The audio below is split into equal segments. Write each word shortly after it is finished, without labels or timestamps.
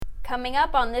Coming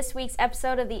up on this week's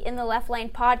episode of the In the Left Lane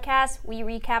podcast, we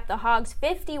recap the Hogs'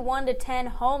 51-10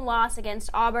 home loss against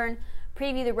Auburn,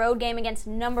 preview the road game against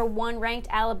number 1 ranked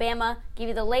Alabama, give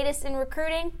you the latest in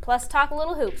recruiting, plus talk a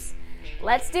little hoops.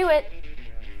 Let's do it!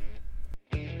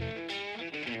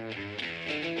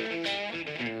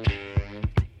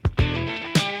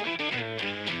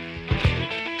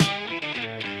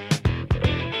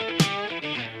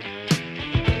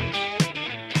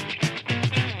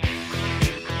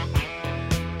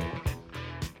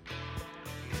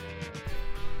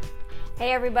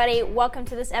 Hey everybody, welcome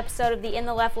to this episode of the In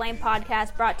the Left Lane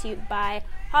podcast brought to you by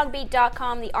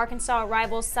Hogbeat.com, the Arkansas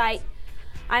Rivals site.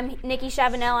 I'm Nikki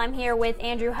Chavanel. I'm here with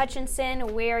Andrew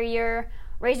Hutchinson. We're your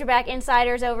Razorback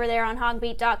insiders over there on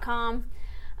Hogbeat.com.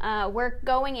 We're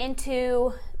going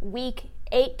into week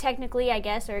 8 technically, I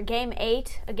guess, or game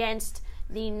 8 against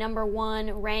the number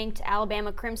 1 ranked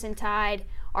Alabama Crimson Tide.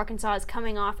 Arkansas is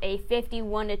coming off a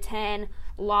 51-10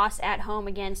 loss at home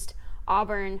against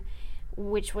Auburn,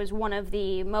 which was one of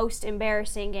the most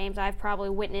embarrassing games I've probably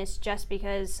witnessed, just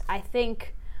because I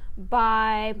think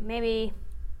by maybe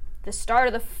the start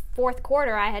of the fourth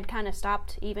quarter I had kind of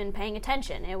stopped even paying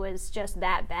attention. It was just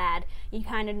that bad. You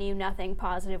kind of knew nothing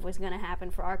positive was going to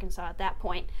happen for Arkansas at that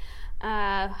point.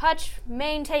 Hutch,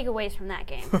 main takeaways from that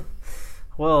game.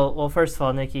 Well, first of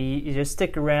all, Nikki, you just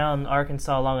stick around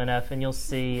Arkansas long enough and you'll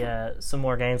see some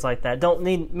more games like that. Don't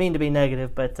mean to be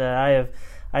negative, but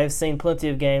I have seen plenty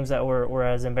of games that were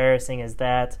as embarrassing as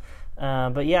that.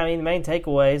 But yeah, I mean, the main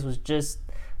takeaways was just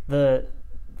the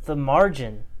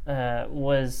margin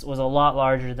was a lot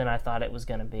larger than I thought it was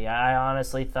going to be. I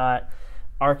honestly thought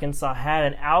Arkansas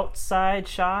had an outside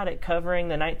shot at covering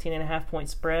the 19.5-point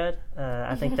spread.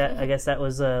 I guess that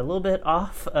was a little bit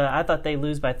off. I thought they'd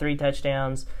lose by 3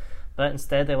 touchdowns, but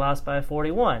instead they lost by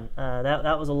 41.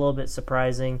 That was a little bit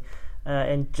surprising,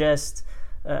 and just.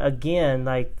 Again,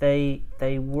 like they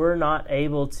were not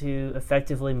able to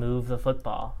effectively move the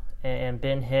football, and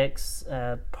Ben Hicks,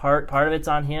 part of it's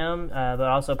on him, but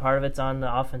also part of it's on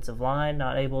the offensive line,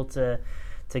 not able to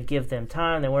give them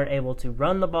time. They weren't able to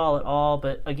run the ball at all.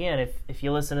 But again, if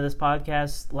you listen to this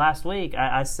podcast last week,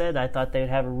 I said I thought they would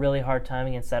have a really hard time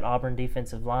against that Auburn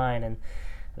defensive line, and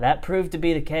that proved to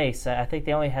be the case. I think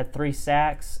they only had 3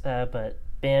 sacks, but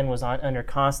Ben was under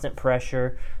constant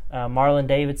pressure. Marlon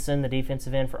Davidson, the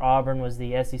defensive end for Auburn, was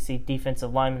the SEC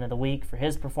Defensive Lineman of the Week for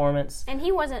his performance. And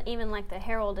he wasn't even like the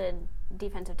heralded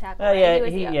defensive tackle. Right?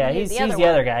 He's the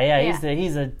other guy. Yeah,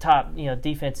 he's a top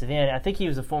defensive end. I think he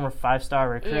was a former 5-star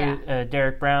recruit. Yeah.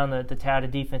 Derek Brown, the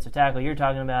touted defensive tackle you're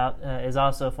talking about, is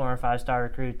also a former 5-star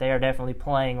recruit. They are definitely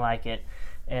playing like it,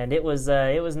 and it was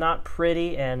not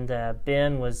pretty. And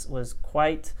Ben was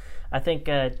quite. I think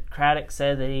Craddock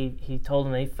said that he told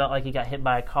him that he felt like he got hit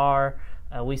by a car.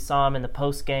 We saw him in the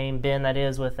post-game, Ben, that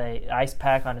is, with a ice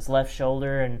pack on his left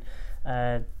shoulder, and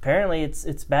apparently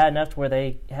it's bad enough to where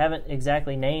they haven't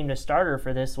exactly named a starter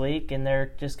for this week, and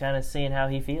they're just kind of seeing how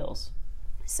he feels.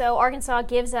 So Arkansas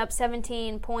gives up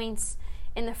 17 points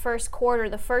in the first quarter.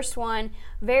 The first one,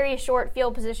 very short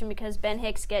field position because Ben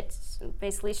Hicks gets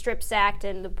basically strip-sacked,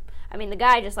 and the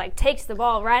guy just takes the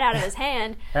ball right out of his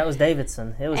hand. That was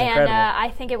Davidson. It was And incredible. I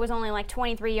think it was only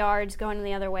 23 yards going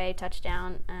the other way,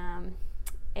 touchdown.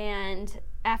 And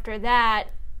after that,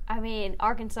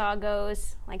 Arkansas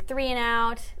goes 3 and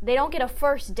out. They don't get a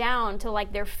first down till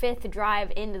their 5th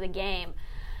drive into the game.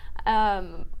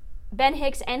 Ben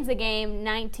Hicks ends the game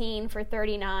 19 for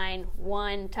 39,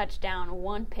 1 touchdown,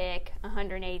 1 pick,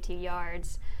 182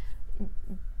 yards.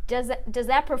 Does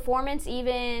that performance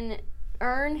even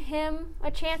earn him a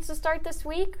chance to start this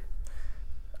week?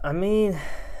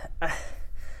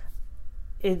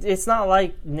 It's not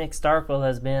like Nick Starkville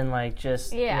has been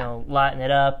lighting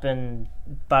it up and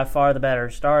by far the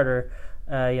better starter.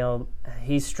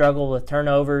 He struggled with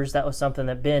turnovers. That was something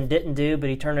that Ben didn't do, but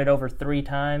he turned it over 3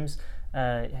 times.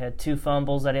 Had 2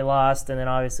 fumbles that he lost, and then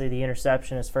obviously the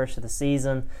interception, his first of the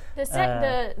season.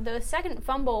 The second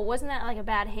fumble, wasn't that a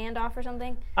bad handoff or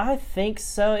something? I think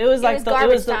so. It was the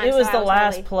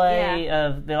last play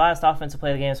of the last offensive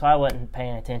play of the game, so I wasn't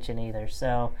paying attention either.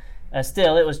 So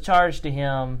still, it was charged to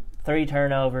him. 3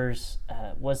 turnovers,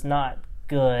 was not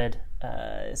good.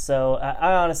 So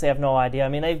I honestly have no idea.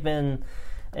 They've been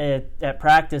at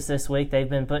practice this week. They've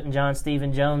been putting John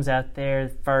Stephen Jones out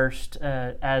there first,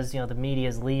 as the media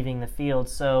is leaving the field.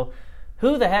 So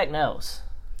who the heck knows?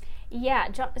 Yeah.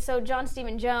 So John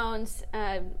Stephen Jones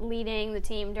leading the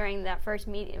team during that first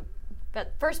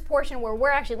portion where we're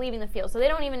actually leaving the field. So they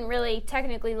don't even really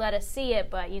technically let us see it,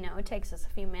 but it takes us a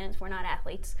few minutes. We're not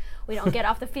athletes. We don't get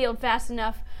off the field fast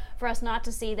enough for us not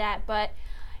to see that. But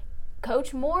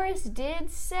Coach Morris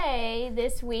did say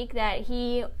this week that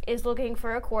he is looking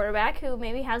for a quarterback who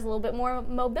maybe has a little bit more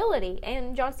mobility,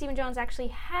 and John Stephen Jones actually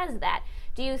has that.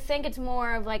 Do you think it's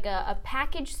more of like a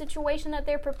package situation that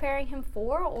they're preparing him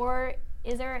for, or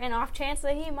is there an off chance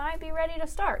that he might be ready to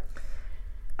start?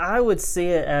 I would see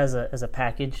it as a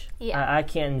package. Yeah. I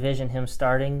can't envision him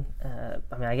starting.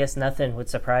 I guess nothing would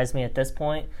surprise me at this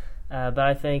point, but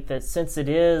I think that since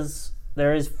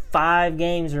there is 5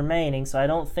 games remaining, so I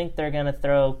don't think they're going to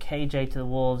throw KJ to the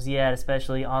Wolves yet,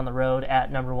 especially on the road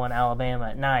at number 1 Alabama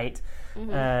at night.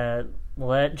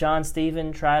 Let John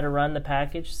Stephen try to run the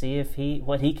package, see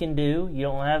what he can do. You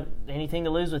don't have anything to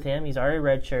lose with him. He's already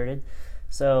redshirted,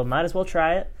 so might as well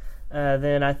try it.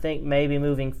 Then I think maybe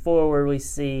moving forward we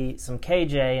see some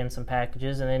KJ and some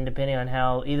packages, and then depending on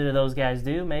how either of those guys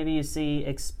do, maybe you see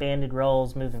expanded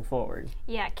roles moving forward.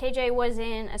 Yeah, KJ was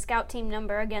in a scout team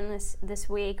number again this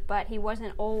week, but he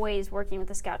wasn't always working with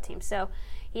the scout team. So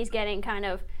he's getting kind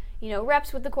of,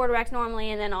 reps with the quarterbacks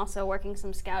normally, and then also working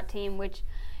some scout team, which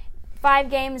 5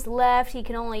 games left. He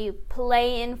can only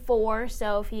play in 4,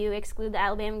 so if you exclude the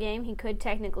Alabama game, he could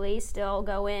technically still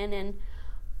go in and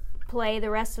play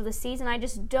the rest of the season. I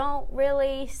just don't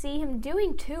really see him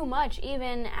doing too much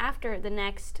even after the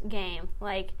next game.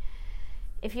 Like,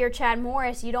 if you're Chad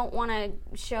Morris, you don't want to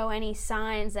show any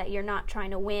signs that you're not trying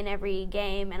to win every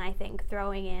game, and I think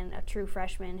throwing in a true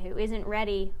freshman who isn't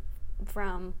ready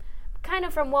from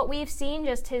what we've seen,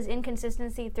 just his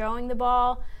inconsistency throwing the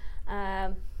ball,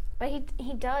 but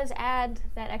he does add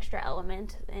that extra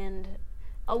element, and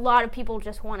a lot of people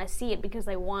just want to see it because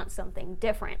they want something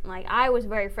different. Like, I was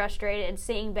very frustrated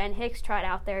seeing Ben Hicks trot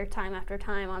out there time after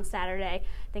time on Saturday.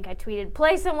 I think I tweeted,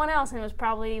 "Play someone else," and it was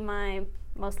probably my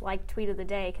most liked tweet of the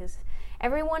day because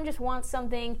everyone just wants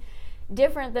something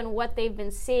different than what they've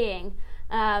been seeing.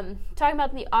 Talking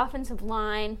about the offensive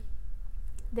line,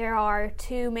 there are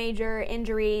 2 major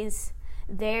injuries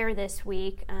there this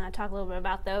week. Talk a little bit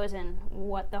about those and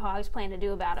what the Hogs plan to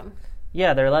do about them.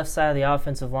 Yeah, their left side of the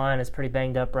offensive line is pretty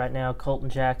banged up right now. Colton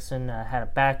Jackson had a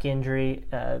back injury.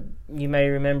 You may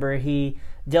remember he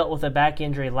dealt with a back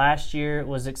injury last year,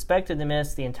 was expected to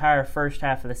miss the entire first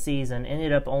half of the season,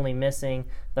 ended up only missing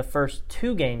the first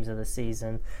 2 games of the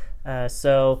season. I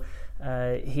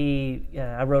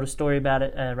wrote a story about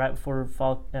it right before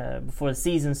the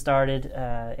season started,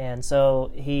 and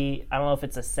so I don't know if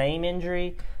it's the same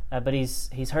injury, but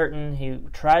he's hurting. He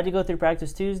tried to go through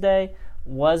practice Tuesday,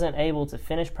 wasn't able to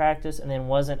finish practice, and then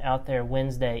wasn't out there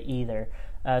Wednesday either.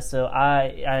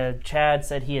 Chad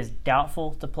said he is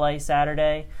doubtful to play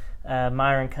Saturday.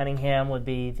 Myron Cunningham would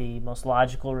be the most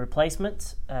logical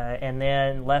replacement, and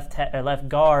then left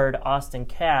guard Austin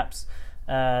Capps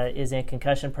is in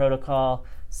concussion protocol.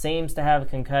 Seems to have a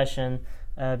concussion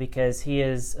because he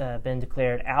has been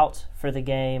declared out for the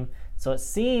game. So it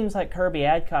seems like Kirby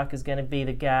Adcock is going to be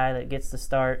the guy that gets the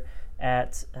start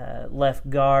at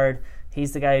left guard.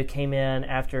 He's the guy who came in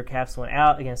after Capps went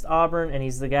out against Auburn, and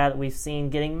he's the guy that we've seen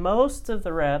getting most of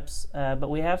the reps, but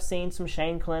we have seen some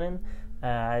Shane Clennon.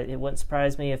 It wouldn't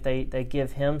surprise me if they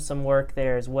give him some work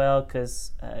there as well,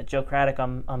 because Joe Craddock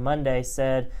on Monday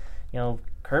said,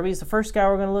 Kirby's the first guy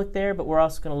we're going to look there, but we're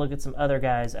also going to look at some other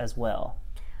guys as well.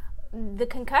 The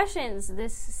concussions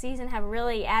this season have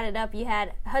really added up. You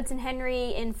had Hudson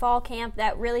Henry in fall camp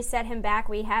that really set him back.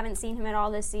 We haven't seen him at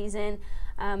all this season.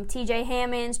 TJ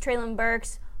Hammonds, Traylon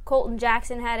Burks, Colton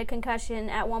Jackson had a concussion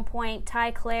at one point, Ty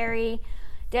Clary,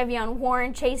 Devion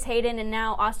Warren, Chase Hayden, and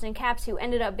now Austin Capps, who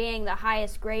ended up being the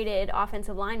highest graded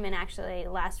offensive lineman actually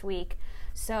last week.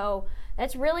 So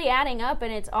that's really adding up,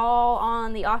 and it's all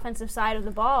on the offensive side of the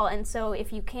ball. And so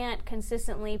if you can't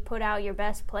consistently put out your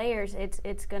best players,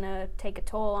 it's going to take a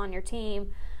toll on your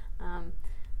team.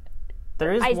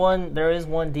 There is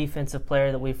one defensive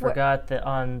player that we forgot that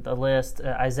on the list.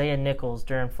 Isaiah Nichols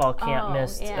during fall camp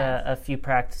missed a few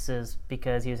practices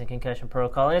because he was in concussion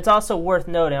protocol. And it's also worth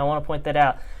noting, I want to point that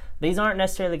out, these aren't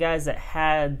necessarily the guys that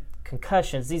had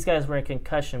concussions. These guys were in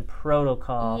concussion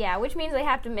protocol. Yeah, which means they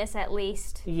have to miss at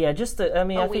least I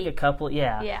think a couple,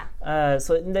 yeah.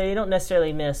 So they don't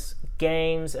necessarily miss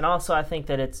games. And also I think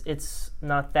that it's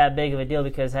not that big of a deal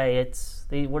because, hey,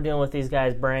 we're dealing with these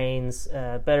guys' brains.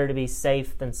 Better to be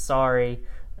safe than sorry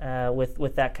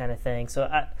with that kind of thing. So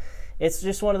it's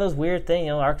just one of those weird things.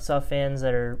 Arkansas fans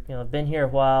that are been here a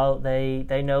while,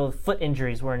 they know foot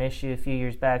injuries were an issue a few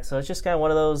years back. So it's just kind of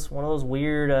one of those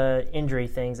weird injury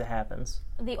things that happens.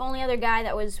 The only other guy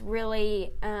that was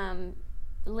really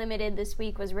limited this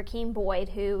week was Rakeem Boyd,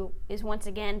 who is once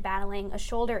again battling a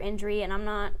shoulder injury, and I'm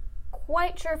not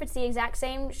quite sure if it's the exact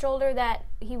same shoulder that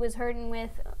he was hurting with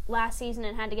last season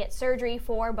and had to get surgery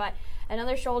for, but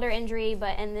another shoulder injury.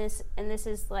 And this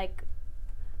is like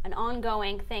an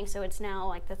ongoing thing. So it's now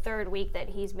like the third week that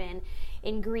he's been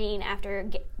in green after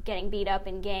getting beat up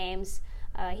in games.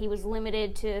 He was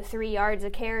limited to 3 yards a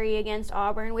carry against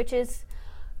Auburn, which is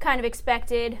kind of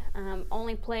expected.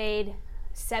 Only played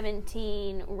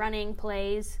 17 running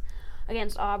plays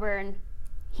against Auburn.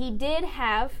 He did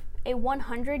have a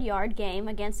 100-yard game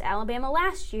against Alabama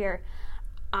last year.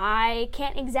 I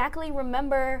can't exactly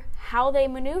remember how they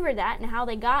maneuvered that and how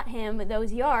they got him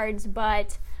those yards,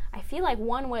 but I feel like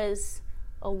one was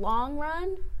a long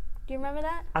run. Do you remember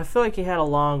that? I feel like he had a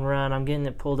long run. I'm getting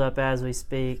it pulled up as we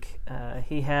speak.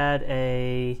 He had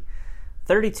a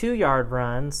 32-yard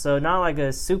run, so not like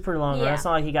a super long run. It's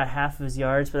not like he got half of his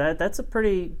yards, but that's a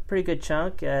pretty good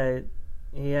chunk.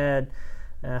 He had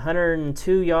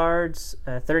 102 yards,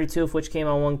 32 of which came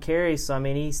on 1 carry. So, I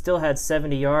mean, he still had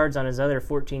 70 yards on his other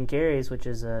 14 carries, which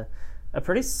is a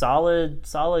pretty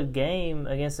solid game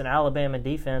against an Alabama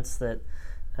defense that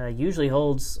usually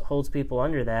holds people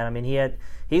under that. I mean,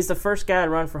 he's the first guy to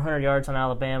run for 100 yards on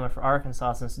Alabama for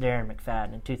Arkansas since Darren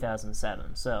McFadden in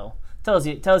 2007. So, tells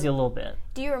you a little bit.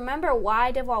 Do you remember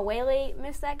why Devwah Whaley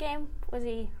missed that game? Was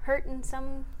he hurt in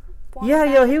some form?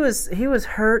 Yeah, he was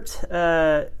hurt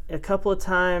a couple of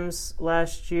times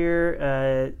last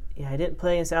year. He didn't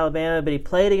play against Alabama, but he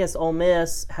played against Ole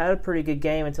Miss, had a pretty good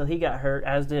game until he got hurt,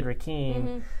 as did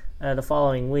Rakeem the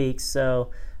following week. So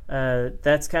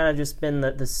that's kind of just been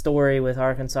the story with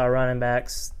Arkansas running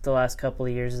backs the last couple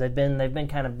of years. They've been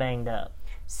kind of banged up.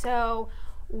 So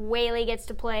Whaley gets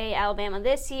to play Alabama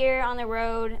this year on the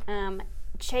road.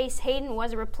 Chase Hayden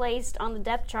was replaced on the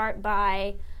depth chart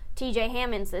by T.J.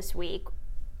 Hammonds this week.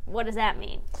 What does that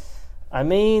mean? I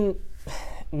mean,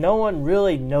 no one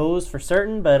really knows for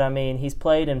certain, but I mean, he's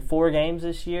played in 4 games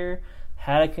this year,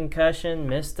 had a concussion,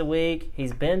 missed a week.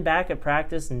 He's been back at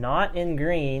practice, not in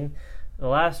green. The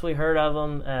last we heard of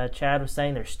him, Chad was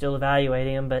saying they're still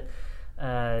evaluating him, but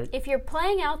if you're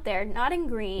playing out there, not in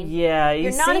green,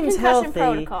 you're not in concussion healthy,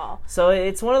 protocol. So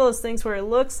it's one of those things where it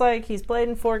looks like he's played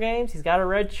in 4 games. He's got a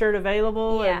red shirt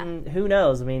available, and who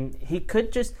knows? I mean, he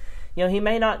could just, he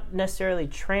may not necessarily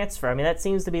transfer. I mean, that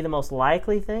seems to be the most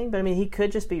likely thing. But I mean, he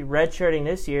could just be redshirting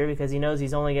this year because he knows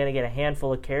he's only going to get a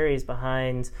handful of carries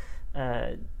behind,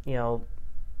 Rakeem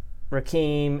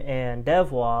and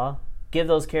Devwah. Give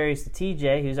those carries to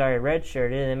TJ, who's already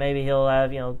redshirted, and maybe he'll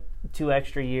have 2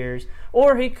 extra years,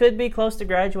 or he could be close to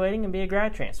graduating and be a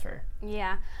grad transfer.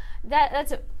 Yeah,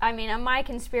 my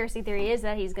conspiracy theory is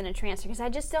that he's going to transfer because I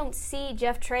just don't see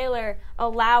Jeff Traylor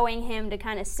allowing him to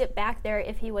kind of sit back there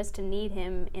if he was to need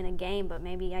him in a game, but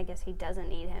maybe I guess he doesn't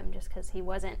need him just because he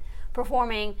wasn't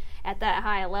performing at that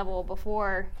high a level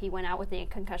before he went out with the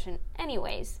concussion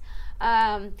anyways.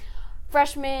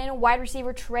 Freshman wide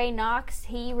receiver Trey Knox,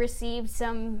 he received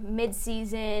some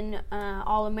midseason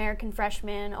All-American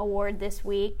Freshman award this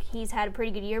week. He's had a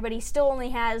pretty good year, but he still only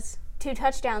has 2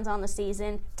 touchdowns on the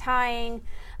season, tying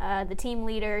the team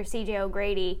leader C.J.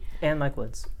 O'Grady. And Mike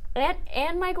Woods.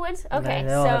 And Mike Woods? Okay,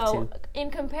 so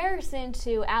in comparison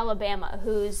to Alabama,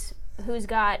 who's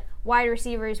got wide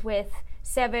receivers with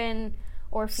 7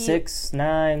 or few. 6,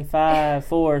 9, 5,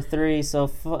 4, 3. So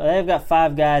they've got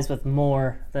 5 guys with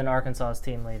more than Arkansas's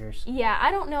team leaders. Yeah,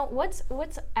 I don't know. What's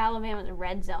Alabama's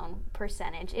red zone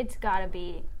percentage? It's got to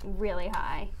be really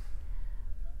high.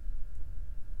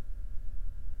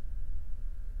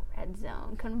 Red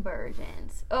zone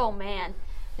conversions. Oh, man.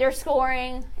 They're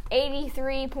scoring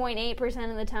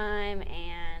 83.8% of the time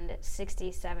and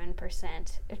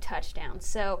 67% of touchdowns.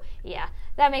 So, yeah,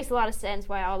 that makes a lot of sense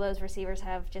why all those receivers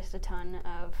have just a ton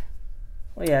of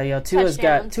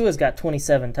Tua's got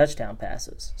 27 touchdown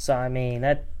passes. So, I mean,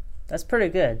 that's pretty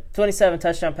good. 27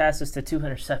 touchdown passes to 2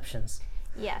 interceptions.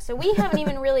 Yeah, so we haven't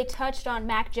even really touched on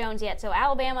Mac Jones yet. So,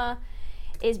 Alabama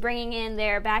is bringing in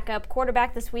their backup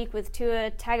quarterback this week with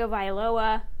Tua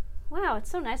Tagovailoa. Wow,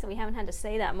 it's so nice that we haven't had to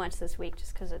say that much this week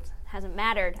just because it hasn't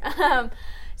mattered.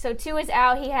 So Tua's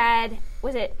out. He had,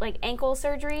 was it like ankle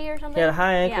surgery or something? He had a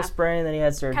high ankle sprain, then he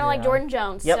had surgery. Kind of like Jordan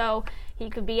Jones. Yep. So he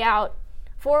could be out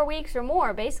 4 weeks or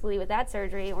more, basically, with that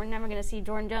surgery. We're never going to see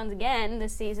Jordan Jones again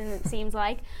this season, it seems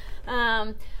like.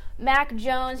 Mac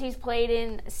Jones, he's played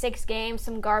in 6 games,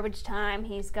 some garbage time.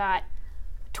 He's got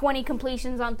 20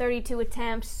 completions on 32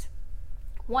 attempts,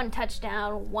 1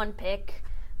 touchdown, 1 pick.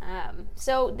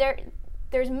 So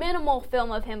there's minimal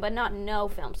film of him, but not no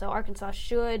film. So Arkansas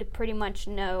should pretty much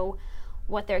know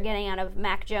what they're getting out of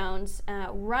Mac Jones.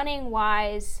 Running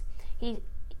wise,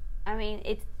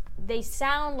 they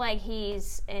sound like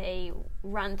he's a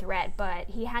run threat, but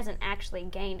he hasn't actually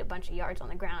gained a bunch of yards on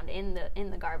the ground in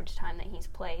the garbage time that he's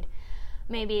played.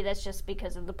 Maybe that's just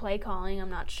because of the play calling. I'm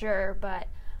not sure. But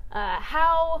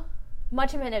how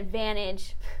much of an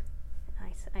advantage,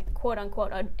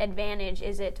 quote-unquote advantage,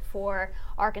 is it for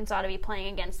Arkansas to be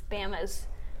playing against Bama's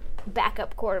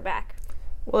backup quarterback?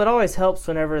 Well, it always helps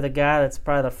whenever the guy that's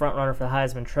probably the front runner for the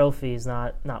Heisman Trophy is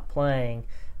not playing.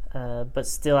 But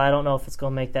still, I don't know if it's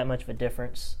going to make that much of a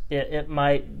difference. It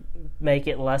might make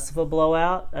it less of a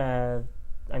blowout. I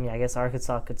guess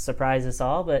Arkansas could surprise us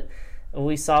all, but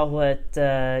we saw what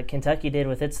Kentucky did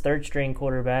with its third-string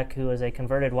quarterback, who was a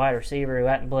converted wide receiver who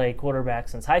hadn't played quarterback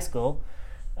since high school.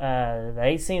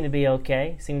 They seem to be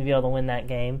okay, seem to be able to win that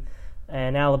game.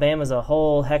 And Alabama's a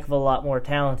whole heck of a lot more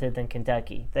talented than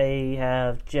Kentucky. They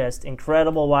have just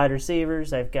incredible wide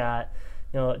receivers. They've got,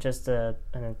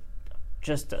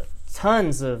 just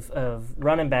tons of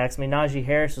running backs. I mean, Najee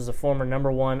Harris was a former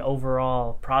number 1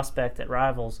 overall prospect at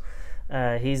Rivals.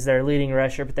 He's their leading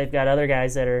rusher, but they've got other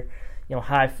guys that are,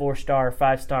 high 4-star,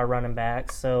 5-star running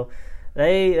backs. So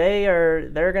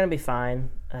they're going to be fine.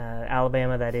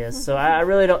 Alabama, that is. So I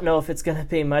really don't know if it's going to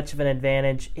be much of an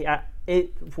advantage.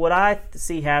 What I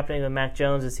see happening with Mac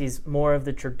Jones is he's more of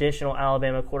the traditional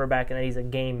Alabama quarterback, and that he's a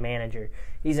game manager.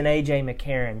 He's an A.J.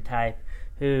 McCarron type,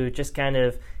 who just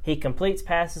he completes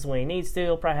passes when he needs to.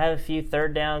 He'll probably have a few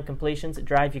third down completions that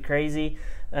drive you crazy.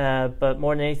 But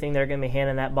more than anything, they're going to be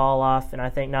handing that ball off, and I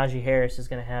think Najee Harris is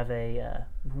going to have a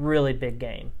really big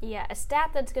game. Yeah, a stat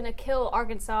that's going to kill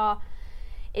Arkansas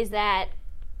is that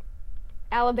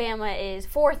Alabama is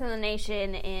 4th in the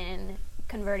nation in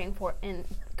converting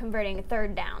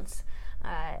third downs.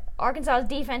 Arkansas's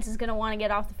defense is going to want to get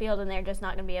off the field, and they're just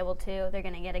not going to be able to. They're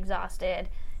going to get exhausted.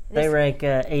 They rank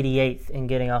 88th in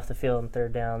getting off the field in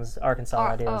third downs.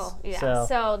 Arkansas, that is. Oh, yeah.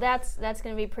 So that's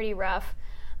going to be pretty rough.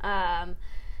 But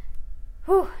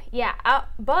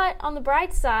on the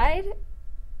bright side,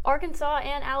 Arkansas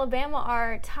and Alabama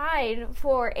are tied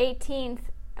for 18th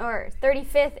or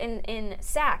 35th in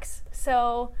sacks.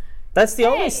 So that's the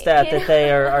only stat that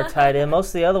they are tied in. Most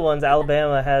of the other ones,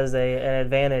 Alabama has an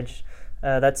advantage.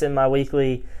 That's in my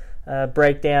weekly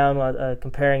breakdown,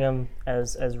 comparing them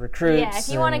as recruits. Yeah, if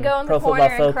you want to go in the corner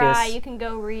and cry, you can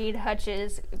go read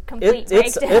Hutch's complete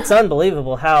breakdown. It's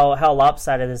unbelievable how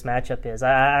lopsided this matchup is.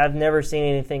 I've never seen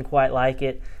anything quite like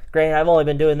it. Granted, I've only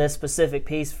been doing this specific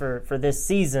piece for this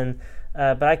season,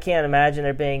 but I can't imagine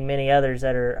there being many others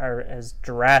that are as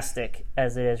drastic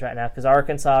as it is right now, because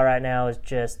Arkansas right now is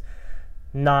just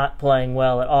not playing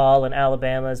well at all, and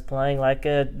Alabama is playing like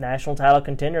a national title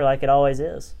contender like it always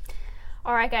is.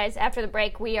 All right, guys, after the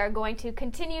break, we are going to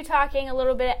continue talking a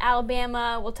little bit at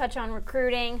Alabama. We'll touch on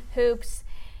recruiting, hoops,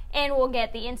 and we'll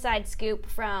get the inside scoop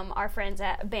from our friends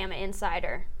at Bama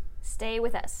Insider. Stay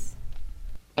with us.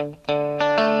 Turn it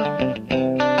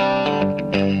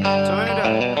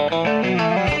up.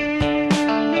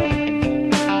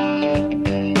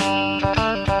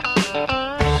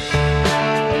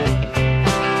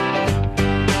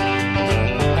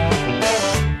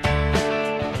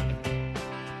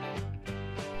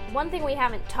 One thing we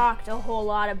haven't talked a whole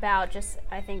lot about,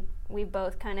 I think we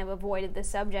both kind of avoided the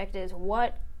subject, is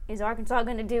what is Arkansas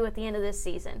going to do at the end of this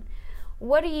season?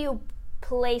 What do you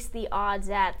place the odds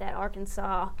at that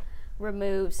Arkansas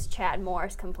removes Chad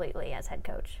Morris completely as head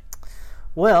coach?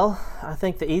 Well, I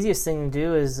think the easiest thing to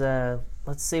do is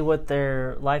let's see what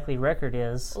their likely record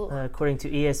is. According to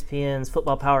ESPN's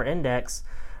Football Power Index,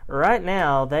 right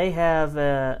now they have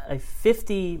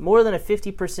more than a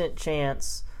 50%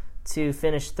 chance to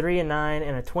finish 3-9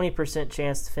 and a 20%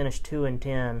 chance to finish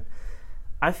 2-10.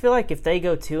 I feel like if they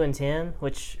go 2-10,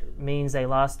 which means they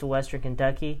lost to Western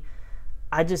Kentucky,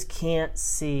 I just can't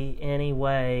see any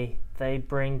way they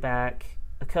bring back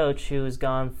a coach who has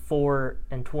gone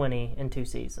 4-20 in 2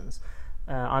 seasons.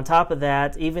 On top of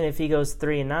that, even if he goes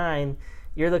 3-9,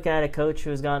 you're looking at a coach who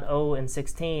has gone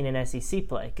 0-16 in SEC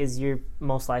play, because you're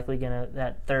most likely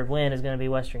that third win is going to be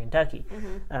Western Kentucky,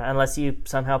 unless you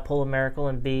somehow pull a miracle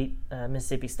and beat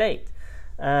Mississippi State.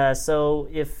 So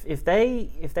if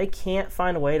they can't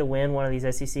find a way to win one of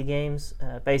these SEC games,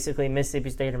 basically Mississippi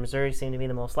State or Missouri seem to be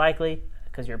the most likely,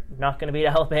 because you're not going to beat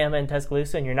Alabama and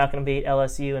Tuscaloosa, and you're not going to beat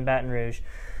LSU and Baton Rouge.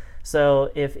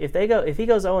 So if he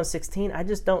goes 0-16, I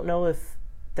just don't know if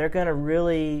they're going to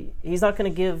really. He's not going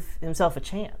to give himself a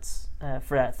chance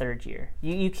for that third year.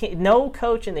 You can't. No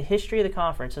coach in the history of the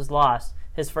conference has lost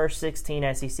his first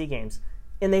 16 SEC games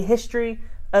in the history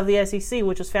of the SEC,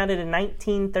 which was founded in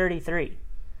 1933.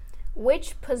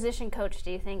 Which position coach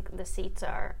do you think the seats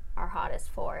are hottest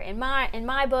for? In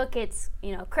my book, it's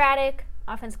Craddock,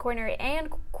 offense coordinator, and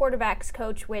quarterbacks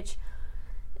coach, which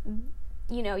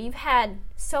you've had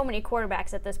so many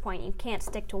quarterbacks at this point, you can't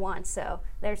stick to one, so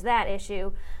there's that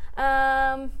issue.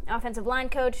 Offensive line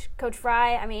coach, Coach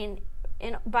Fry. I mean,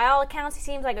 by all accounts, he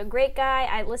seems like a great guy.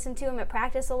 I listen to him at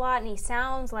practice a lot, and he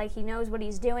sounds like he knows what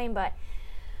he's doing, but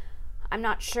I'm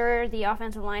not sure the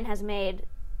offensive line has made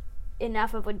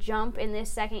enough of a jump in this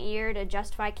second year to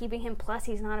justify keeping him. Plus,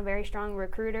 he's not a very strong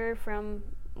recruiter from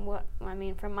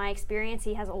my experience.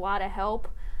 He has a lot of help.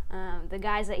 The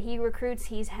guys that he recruits,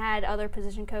 he's had other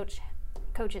position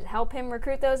coaches help him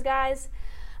recruit those guys.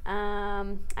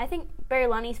 I think Barry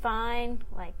Lunney's fine.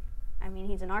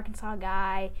 He's an Arkansas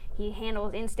guy. He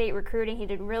handles in-state recruiting. He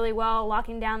did really well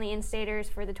locking down the in-staters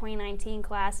for the 2019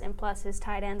 class, and plus his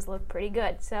tight ends look pretty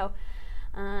good. So,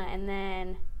 and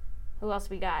then who else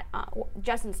we got?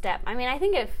 Justin Stepp. I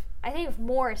think if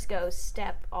Morris goes,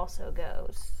 Stepp also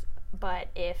goes. But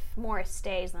if Morris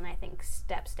stays, then I think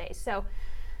Stepp stays. So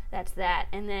that's that.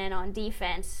 And then on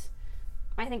defense,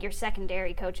 I think your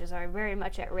secondary coaches are very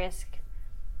much at risk.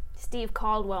 Steve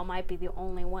Caldwell might be the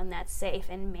only one that's safe,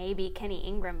 and maybe Kenny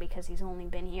Ingram because he's only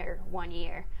been here 1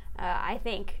 year. I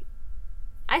think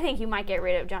you might get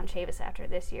rid of John Chavis after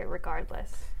this year,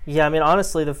 regardless. Yeah,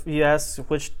 honestly, you ask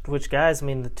which guys.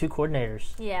 The two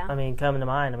coordinators. Yeah. Coming to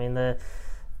mind. The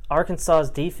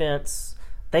Arkansas's defense,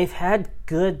 they've had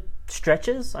good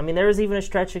stretches. There was even a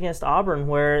stretch against Auburn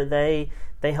where they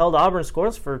held Auburn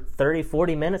scores for 30,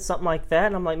 40 minutes, something like that.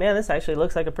 And I'm like, man, this actually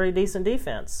looks like a pretty decent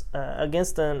defense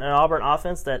against an Auburn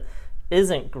offense that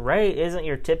isn't great, isn't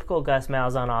your typical Gus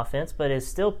Malzahn offense, but is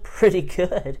still pretty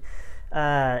good.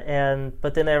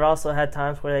 But then they've also had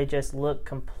times where they just look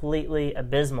completely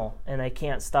abysmal and they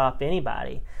can't stop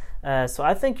anybody. So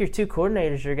I think your two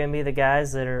coordinators are going to be the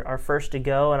guys that are first to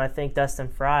go, and I think Dustin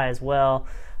Fry as well.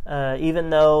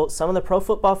 Even though some of the Pro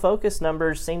Football Focus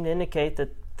numbers seem to indicate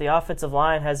that the offensive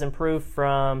line has improved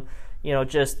from,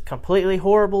 just completely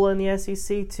horrible in the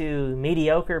SEC to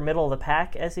mediocre, middle of the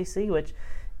pack SEC, which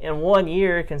in 1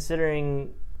 year,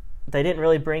 considering they didn't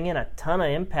really bring in a ton of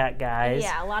impact guys.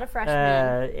 Yeah, a lot of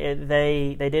freshmen.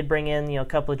 They did bring in, a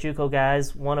couple of JUCO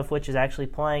guys, one of which is actually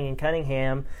playing in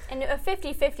Cunningham. And a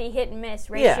 50-50 hit and miss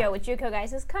ratio with JUCO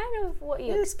guys is kind of what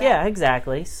you expect. Yeah,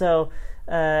 exactly. So,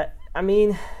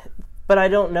 but I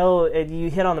don't know. You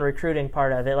hit on the recruiting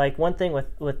part of it. Like, one thing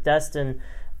with Dustin,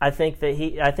 I think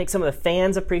some of the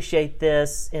fans appreciate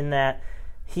this in that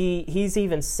he's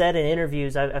even said in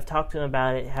interviews, I've talked to him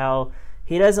about it, how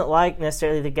he doesn't like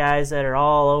necessarily the guys that are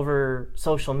all over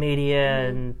social media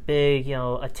and big,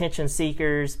 attention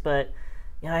seekers. But,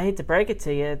 I hate to break it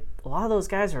to you, a lot of those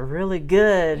guys are really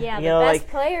good. Yeah, the best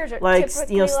players are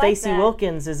typically Stacey that.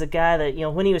 Wilkins is a guy that,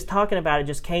 when he was talking about it,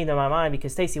 just came to my mind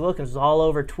because Stacey Wilkins was all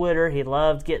over Twitter. He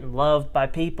loved getting loved by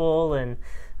people and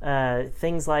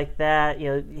things like that.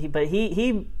 But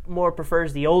he more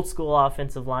prefers the old school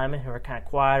offensive linemen who are kind of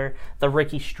quieter, the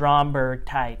Ricky Stromberg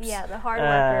types. Yeah, the hard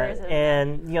workers.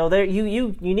 And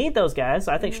you need those guys.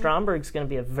 I think Stromberg's going to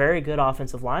be a very good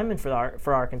offensive lineman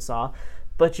for Arkansas.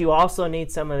 But you also need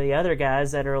some of the other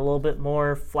guys that are a little bit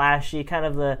more flashy, kind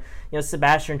of the,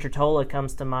 Sebastian Tretola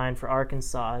comes to mind for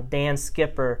Arkansas, Dan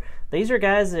Skipper. These are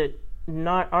guys that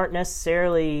aren't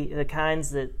necessarily the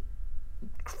kinds that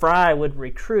Fry would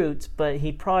recruit, but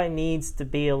he probably needs to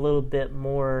be a little bit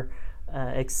more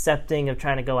accepting of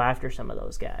trying to go after some of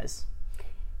those guys.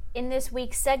 In this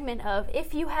week's segment of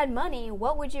If You Had Money,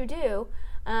 What Would You Do?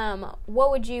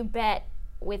 What would you bet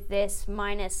with this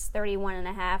minus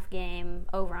 31.5 game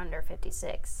over under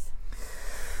 56?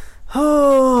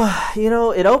 Oh,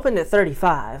 it opened at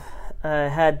 35.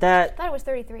 I thought it was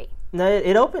 33. No,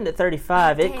 it opened at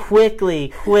 35. Oh, it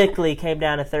quickly came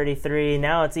down to 33.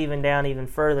 Now it's down even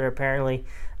further, apparently.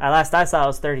 Last I saw it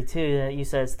was 32. You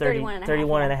said it's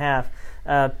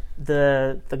 31.5.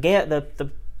 The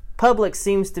public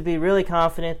seems to be really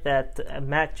confident that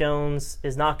Mac Jones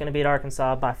is not going to beat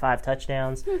Arkansas by 5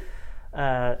 touchdowns.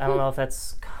 I don't know if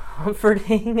that's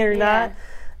comforting or not,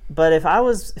 but if I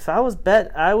was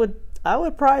bet, I would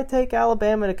probably take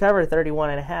Alabama to cover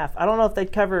 31.5. I don't know if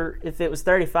they'd cover if it was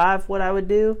 35. What I would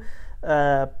do,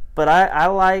 but I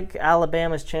like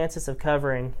Alabama's chances of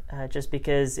covering just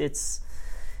because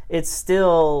they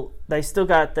still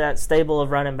got that stable of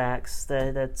running backs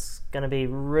that's going to be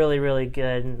really, really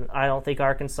good. And I don't think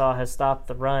Arkansas has stopped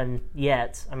the run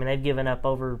yet. They've given up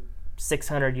over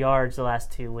 600 yards the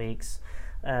last 2 weeks.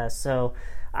 So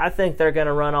I think they're going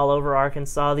to run all over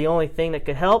Arkansas. The only thing that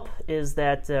could help is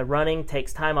that running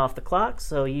takes time off the clock,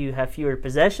 so you have fewer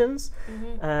possessions.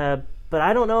 But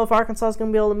I don't know if Arkansas is going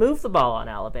to be able to move the ball on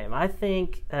Alabama. I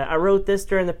think I wrote this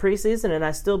during the preseason, and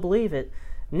I still believe it.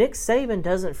 Nick Saban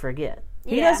doesn't forget.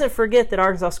 He doesn't forget that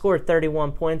Arkansas scored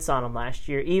 31 points on him last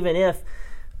year, even if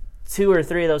 2 or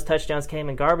 3 of those touchdowns came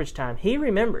in garbage time. He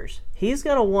remembers. He's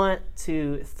going to want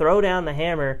to throw down the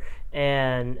hammer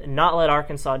and not let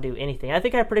Arkansas do anything. I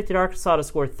think I predicted Arkansas to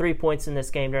score 3 points in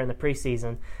this game during the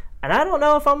preseason, and I don't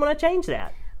know if I'm going to change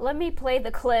that. Let me play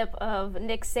the clip of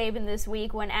Nick Saban this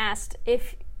week when asked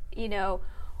if,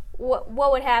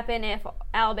 what would happen if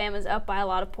Alabama's up by a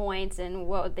lot of points and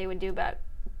what they would do about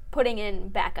putting in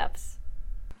backups.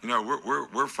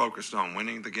 We're focused on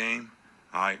winning the game,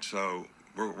 all right? So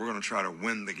we're going to try to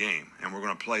win the game, and we're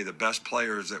going to play the best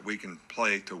players that we can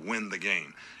play to win the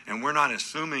game. And we're not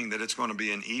assuming that it's going to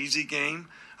be an easy game,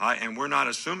 all right? And we're not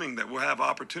assuming that we'll have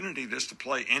opportunity just to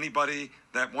play anybody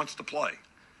that wants to play,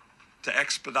 to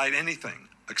expedite anything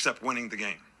except winning the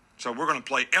game. So we're going to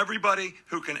play everybody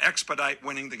who can expedite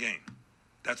winning the game.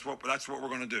 That's what we're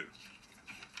going to do.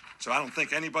 So I don't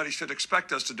think anybody should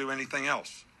expect us to do anything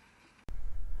else.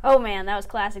 Oh, man, that was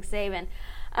classic Saban.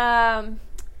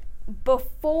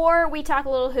 Before we talk a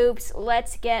little hoops,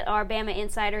 let's get our Bama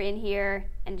Insider in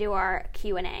here and do our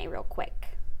Q&A real quick.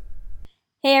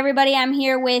 Hey, everybody, I'm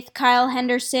here with Kyle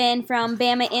Henderson from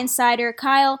Bama Insider.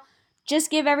 Kyle,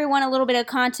 just give everyone a little bit of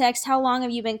context. How long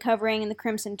have you been covering the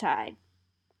Crimson Tide?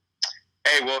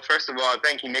 Hey, well, first of all,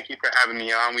 thank you, Nikki, for having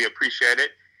me on. We appreciate it.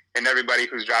 And everybody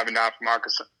who's driving down from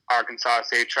Arkansas,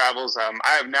 safe travels. I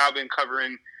have now been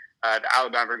covering the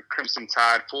Alabama Crimson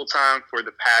Tide full-time for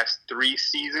the past 3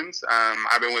 seasons.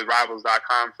 I've been with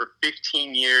Rivals.com for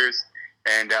 15 years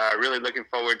and really looking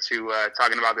forward to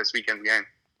talking about this weekend's game.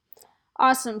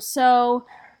 Awesome. So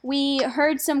we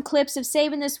heard some clips of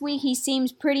Saban this week. He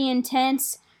seems pretty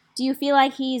intense. Do you feel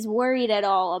like he's worried at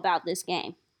all about this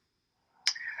game?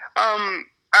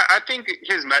 I think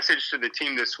his message to the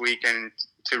team this week and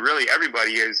to really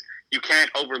everybody is you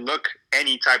can't overlook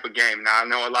any type of game. Now, I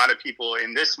know a lot of people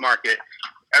in this market,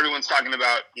 everyone's talking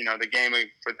about, the game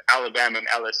for Alabama and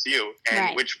LSU, and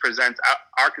right, which presents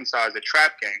Arkansas as a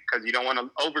trap game because you don't want to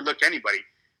overlook anybody.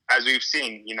 As we've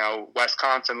seen,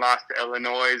 Wisconsin lost to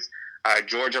Illinois,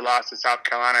 Georgia lost to South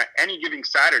Carolina any given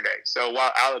Saturday. So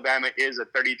while Alabama is a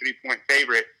 33-point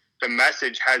favorite, the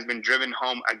message has been driven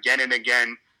home again and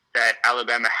again that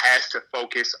Alabama has to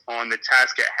focus on the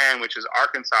task at hand, which is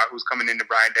Arkansas, who's coming into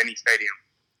Bryant-Denny Stadium.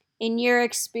 In your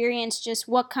experience, just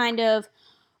what kind of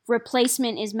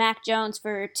replacement is Mac Jones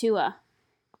for Tua?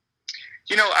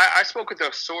 I spoke with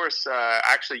a source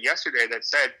actually yesterday that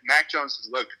said Mac Jones has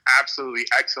looked absolutely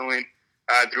excellent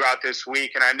throughout this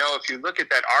week. And I know if you look at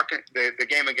that the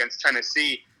game against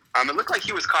Tennessee, it looked like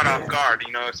he was caught off guard,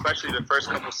 especially the first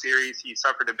couple series. He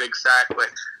suffered a big sack, but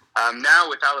now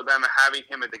with Alabama having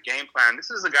him at the game plan,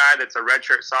 this is a guy that's a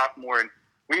redshirt sophomore, and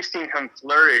we've seen him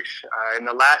flourish in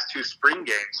the last 2 spring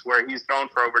games where he's thrown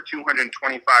for over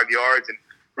 225 yards and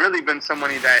really been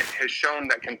somebody that has shown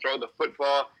that can throw the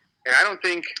football. And I don't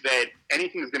think that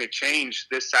anything is going to change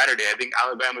this Saturday. I think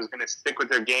Alabama is going to stick with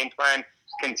their game plan,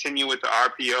 continue with the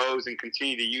RPOs, and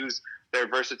continue to use their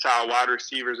versatile wide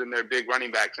receivers and their big running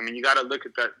backs. I mean, you got to look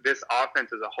at this offense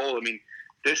as a whole. I mean,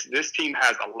 this team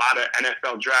has a lot of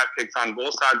NFL draft picks on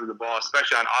both sides of the ball,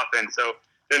 especially on offense. So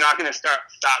they're not going to stop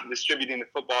distributing the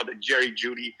football to Jerry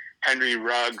Jeudy, Henry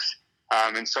Ruggs,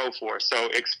 and so forth. So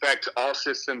expect all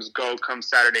systems go come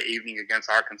Saturday evening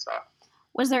against Arkansas.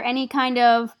 Was there any kind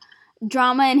of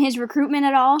drama in his recruitment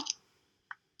at all?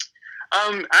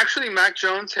 Actually, Mac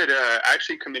Jones had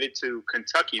actually committed to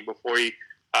Kentucky before he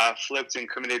flipped and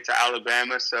committed to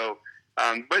Alabama. So,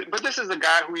 but this is a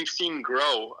guy who we've seen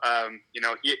grow.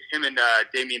 Him and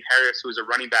Damian Harris, who was a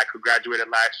running back who graduated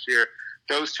last year,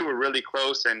 those two are really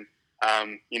close. And,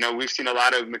 we've seen a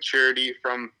lot of maturity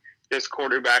from this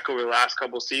quarterback over the last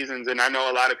couple seasons. And I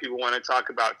know a lot of people want to talk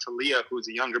about Talia, who's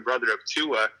a younger brother of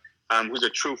Tua, who's a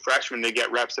true freshman. They get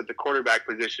reps at the quarterback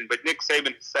position. But Nick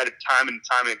Saban has said it time and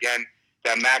time again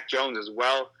that Mac Jones is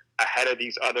well ahead of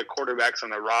these other quarterbacks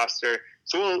on the roster.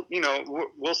 So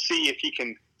we'll see if he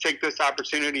can take this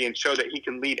opportunity and show that he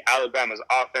can lead Alabama's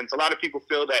offense. A lot of people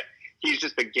feel that he's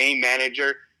just a game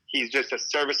manager. He's just a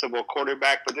serviceable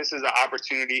quarterback. But this is an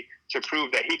opportunity to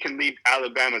prove that he can lead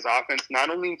Alabama's offense, not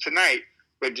only tonight,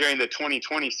 but during the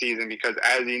 2020 season, because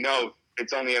as you know,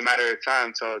 it's only a matter of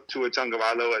time till Tua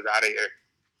Tagovailoa is out of here.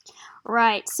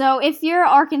 Right. So if you're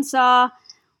Arkansas,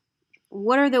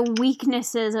 what are the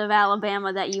weaknesses of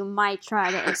Alabama that you might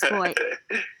try to exploit?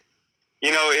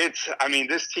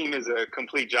 This team is a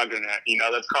complete juggernaut.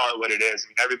 Let's call it what it is.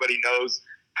 Everybody knows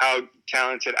how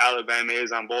talented Alabama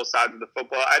is on both sides of the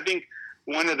football. I think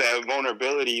one of the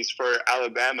vulnerabilities for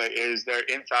Alabama is their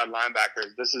inside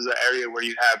linebackers. This is an area where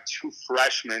you have 2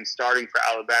 freshmen starting for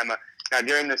Alabama. Now,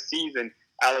 during the season,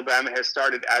 Alabama has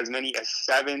started as many as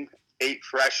 7-8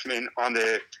 freshmen on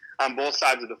both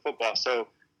sides of the football. So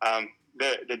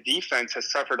The defense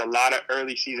has suffered a lot of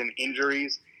early season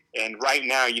injuries. And right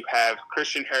now you have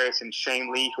Christian Harris and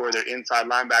Shane Lee, who are their inside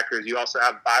linebackers. You also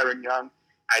have Byron Young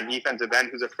at defensive end,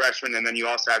 who's a freshman. And then you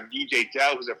also have DJ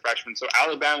Dell, who's a freshman. So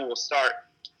Alabama will start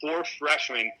 4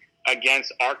 freshmen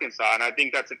against Arkansas. And I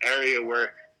think that's an area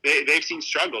where they've seen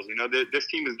struggles. You know, this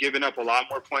team has given up a lot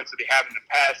more points than they have in the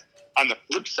past. On the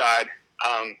flip side,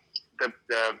 the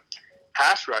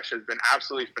pass rush has been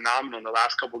absolutely phenomenal in the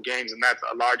last couple games, and that's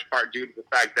a large part due to the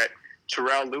fact that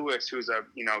Terrell Lewis, who's a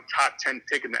top 10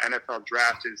 pick in the NFL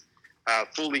draft, is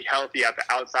fully healthy at the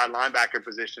outside linebacker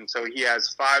position. So he has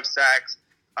 5 sacks,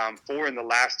 4 in the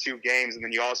last 2 games, and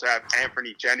then you also have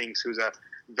Anthony Jennings, who's a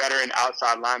veteran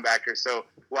outside linebacker. So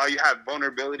while you have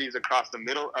vulnerabilities across the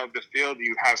middle of the field,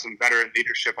 you have some veteran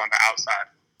leadership on the outside.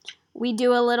 We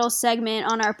do a little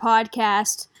segment on our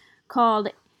podcast called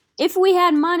If We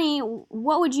Had Money,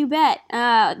 What Would You Bet?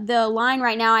 The line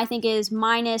right now I think is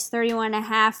minus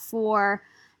 31.5 for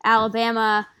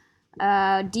Alabama.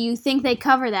 Do you think they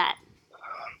cover that?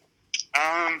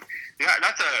 Yeah,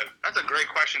 that's a great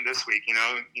question this week. You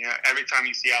know, every time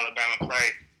you see Alabama play,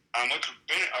 it's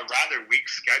been a rather weak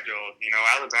schedule. You know,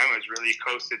 Alabama has really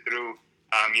coasted through,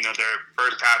 their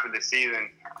first half of the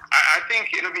season. I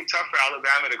think it'll be tough for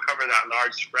Alabama to cover that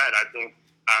large spread. I think,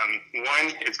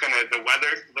 the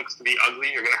weather looks to be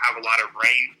ugly. You're going to have a lot of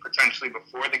rain potentially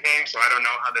before the game, so I don't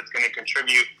know how that's going to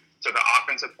contribute to the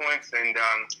offensive points. And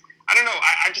I don't know.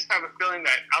 I just have a feeling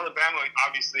that Alabama,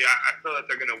 obviously, I feel that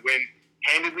they're going to win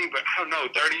handedly, but I don't know.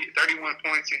 31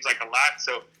 points seems like a lot,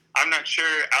 so I'm not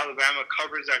sure Alabama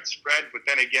covers that spread. But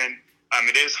then again,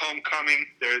 it is homecoming.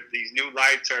 These new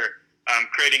lights are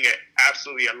creating an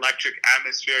absolutely electric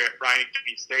atmosphere at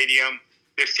Bryant-Denny Stadium.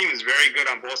 This team is very good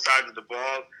on both sides of the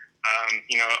ball.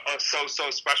 So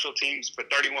special teams,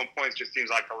 but 31 points just seems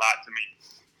like a lot to me.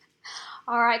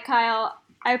 All right, Kyle.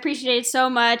 I appreciate it so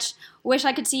much. Wish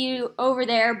I could see you over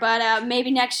there, but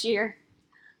maybe next year.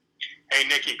 Hey,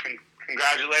 Nikki,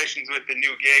 congratulations with the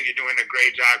new gig. You're doing a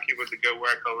great job. Keep up the good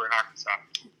work over in Arkansas.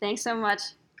 Thanks so much.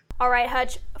 All right,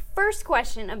 Hutch. First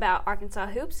question about Arkansas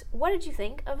hoops. What did you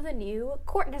think of the new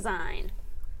court design?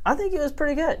 I think it was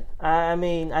pretty good. I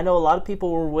mean, I know a lot of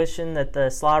people were wishing that the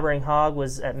Slobbering Hog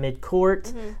was at mid-court.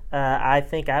 Mm-hmm. I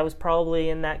think I was probably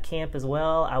in that camp as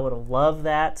well. I would have loved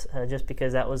that just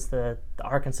because that was the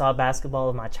Arkansas basketball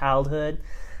of my childhood.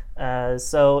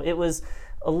 So it was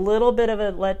a little bit of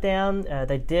a letdown.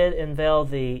 They did unveil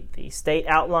the state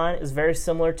outline. It was very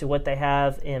similar to what they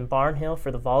have in Barnhill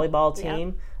for the volleyball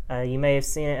team. Yep. You may have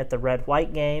seen it at the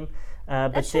red-white game.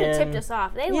 That should have tipped us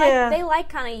off. They like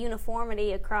kind of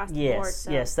uniformity across the court. So.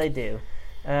 Yes, they do.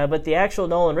 But the actual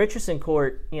Nolan Richardson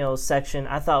court, section,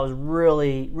 I thought was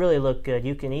really, really looked good.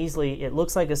 You can easily, it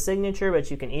looks like a signature, but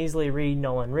you can easily read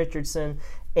Nolan Richardson,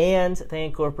 and they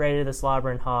incorporated the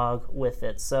Slobbering Hog with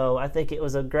it. So I think it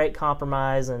was a great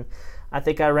compromise, and I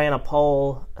think I ran a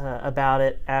poll about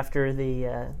it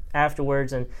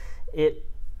afterwards, and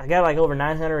I got like over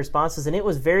 900 responses, and it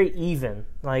was very even.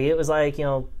 Like it was like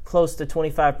close to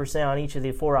 25% on each of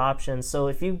the 4 options. So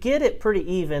if you get it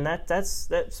pretty even, that's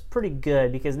pretty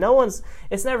good because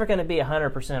it's never going to be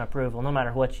 100% approval no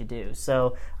matter what you do.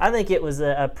 So I think it was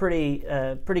a pretty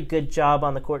good job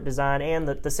on the court design, and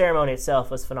the ceremony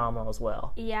itself was phenomenal as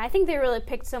well. Yeah, I think they really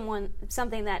picked something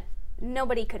that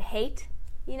nobody could hate,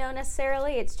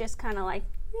 necessarily. It's just kind of like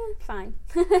fine.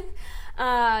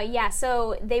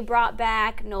 So they brought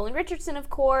back Nolan Richardson, of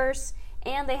course,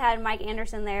 and they had Mike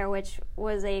Anderson there, which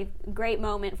was a great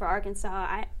moment for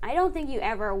Arkansas. I don't think you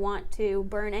ever want to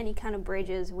burn any kind of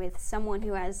bridges with someone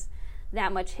who has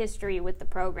that much history with the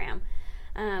program.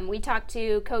 We talked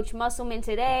to Coach Musselman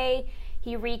today.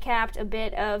 He recapped a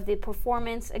bit of the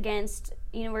performance against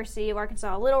University of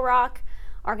Arkansas Little Rock.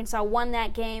 Arkansas won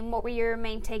that game. What were your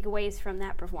main takeaways from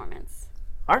that performance?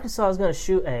 Arkansas is going to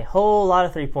shoot a whole lot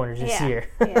of three-pointers this year.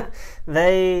 Yeah.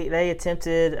 They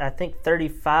attempted, I think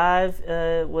 35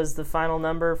 was the final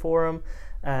number for them.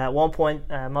 At one point,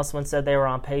 Musselman said they were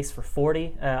on pace for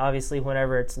 40. Obviously,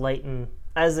 whenever it's late and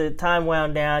as the time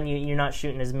wound down, you're not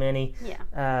shooting as many.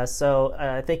 Yeah. So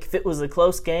I think if it was a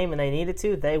close game and they needed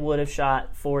to, they would have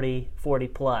shot 40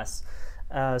 plus.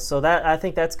 So that I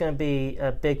think that's going to be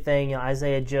a big thing.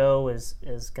 Isaiah Joe is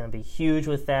going to be huge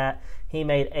with that. He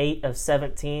made 8 of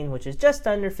 17, which is just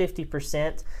under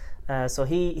 50%. So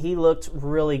he looked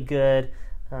really good.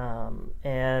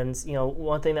 And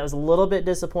one thing that was a little bit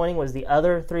disappointing was the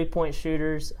other 3-point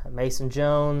shooters, Mason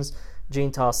Jones,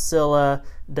 Gene Tossilla,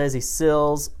 Desi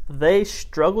Sills. They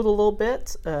struggled a little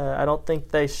bit. I don't think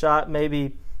they shot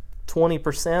maybe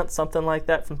 20%, something like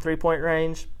that, from 3-point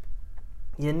range.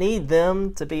 You need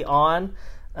them to be on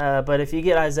But if you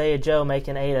get Isaiah Joe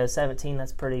making 8 out of 17,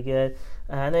 that's pretty good.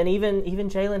 And then even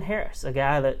Jalen Harris, a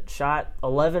guy that shot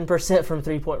 11% from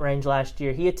three-point range last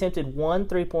year. He attempted one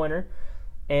three-pointer,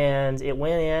 and it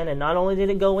went in. And not only did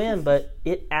it go in, but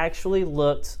it actually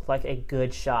looked like a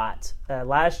good shot.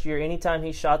 Last year, anytime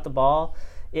he shot the ball,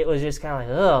 it was just kind of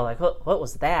like, oh, like what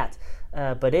was that?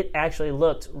 But it actually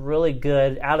looked really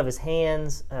good out of his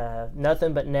hands,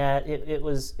 nothing but net. It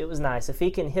was nice. If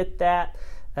he can hit that,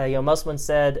 Musselman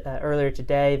said earlier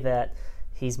today that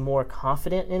he's more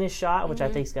confident in his shot, which I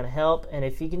think is going to help. And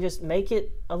if he can just make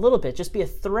it a little bit, just be a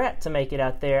threat to make it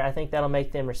out there, I think that'll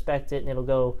make them respect it, and it'll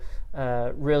go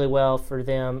really well for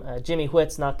them. Jimmy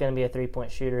Whitt's not going to be a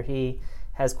three-point shooter. He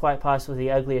has quite possibly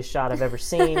the ugliest shot I've ever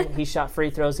seen. He shot free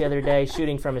throws the other day,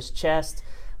 shooting from his chest.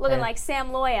 Looking like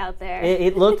Sam Loy out there.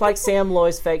 It looked like Sam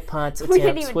Loy's fake punt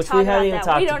attempts, which we haven't even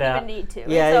talked about. We don't even need to.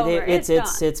 Yeah,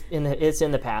 it's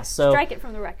in the past. So strike it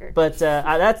from the record. But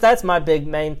that's my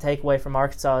main takeaway from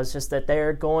Arkansas is just that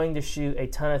they're going to shoot a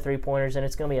ton of three-pointers, and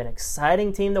it's going to be an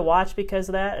exciting team to watch because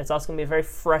of that. It's also going to be a very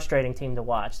frustrating team to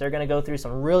watch. They're going to go through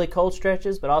some really cold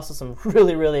stretches, but also some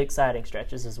really, really exciting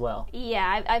stretches as well.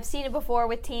 Yeah, I've seen it before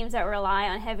with teams that rely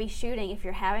on heavy shooting. If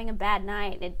you're having a bad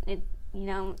night,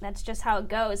 that's just how it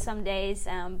goes some days.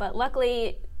 But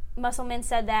luckily, Musselman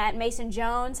said that Mason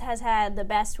Jones has had the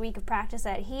best week of practice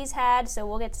that he's had, so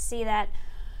we'll get to see that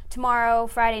tomorrow,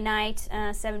 Friday night,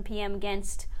 7 p.m.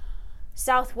 against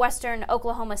Southwestern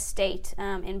Oklahoma State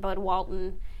in Bud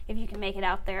Walton. If you can make it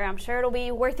out there, I'm sure it'll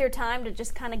be worth your time to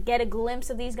just kind of get a glimpse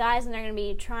of these guys, and they're going to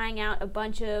be trying out a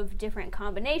bunch of different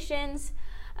combinations.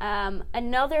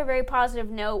 Another very positive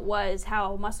note was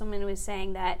how Musselman was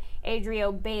saying that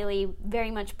Adrio Bailey very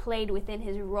much played within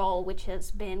his role, which has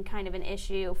been kind of an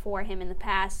issue for him in the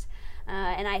past.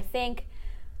 And I think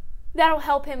that'll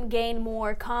help him gain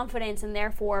more confidence and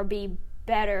therefore be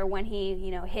better when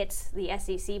he, hits the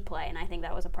SEC play. And I think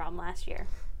that was a problem last year.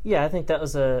 Yeah, I think that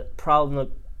was a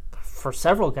problem for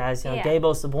several guys. Gabe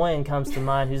Osabuoyen comes to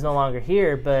mind, who's no longer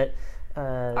here, but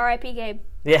R.I.P. Gabe.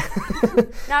 Yeah.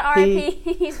 Not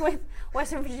R.I.P. He's with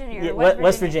Western Virginia.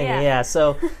 West Virginia, yeah.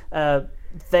 So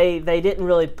they didn't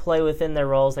really play within their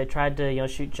roles. They tried to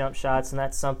shoot jump shots, and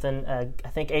that's something I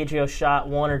think Adrio shot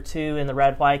 1 or 2 in the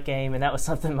red-white game, and that was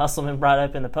something Musselman brought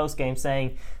up in the post-game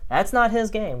saying, that's not his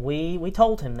game. We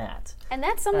told him that. And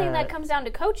that's something that comes down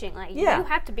to coaching. You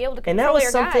have to be able to control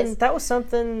your guys. That was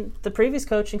something the previous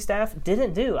coaching staff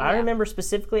didn't do. Yeah. I remember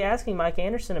specifically asking Mike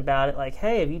Anderson about it, like,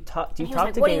 hey, have you talked to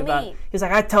Gabe about it? He's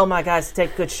like, I tell my guys to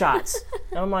take good shots.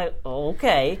 And I'm like,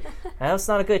 okay, that's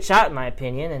not a good shot in my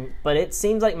opinion. But it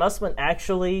seems like Musselman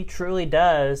actually truly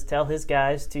does tell his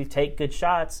guys to take good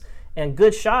shots. And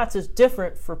good shots is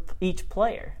different for each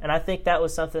player. And I think that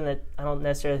was something that I don't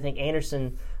necessarily think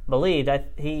Anderson believed.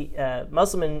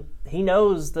 Musselman, he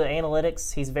knows the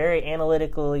analytics. He's very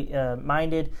analytically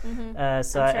minded.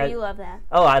 So I'm sure you love that.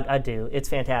 Oh, I do. It's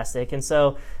fantastic. And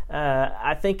so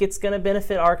I think it's going to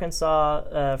benefit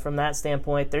Arkansas from that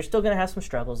standpoint. They're still going to have some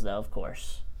struggles, though, of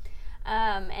course.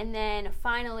 And then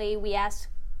finally, we asked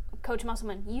Coach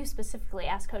Musselman, you specifically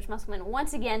asked Coach Musselman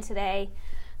once again today,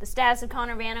 the status of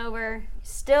Connor Vanover,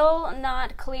 still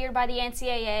not cleared by the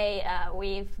NCAA.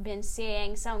 We've been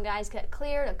seeing some guys get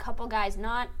cleared, a couple guys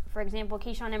not. For example,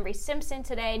 Keyshawn Embry-Simpson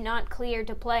today not cleared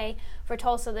to play for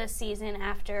Tulsa this season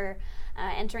after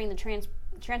entering the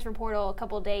transfer portal a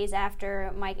couple days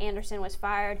after Mike Anderson was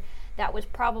fired. That was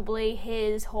probably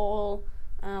his whole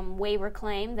waiver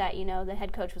claim that, the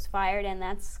head coach was fired, and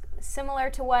that's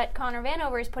similar to what Connor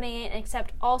Vanover is putting in,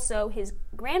 except also his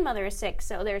grandmother is sick,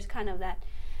 so there's kind of that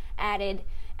added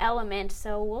element.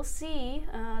 So we'll see.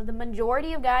 The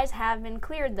majority of guys have been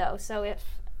cleared, though, so if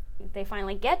they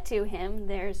finally get to him,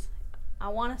 I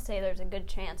want to say there's a good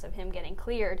chance of him getting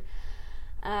cleared.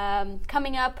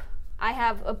 Coming up, I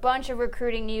have a bunch of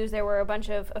recruiting news. There were a bunch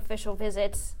of official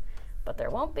visits, but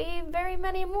there won't be very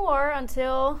many more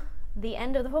until the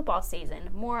end of the football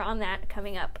season. More on that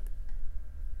coming up.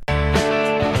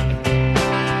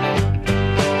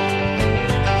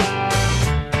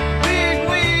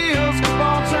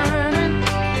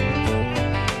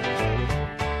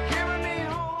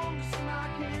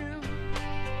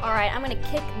 All right, I'm going to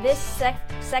kick this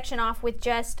section off with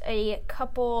just a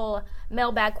couple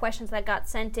mailbag questions that got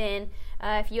sent in.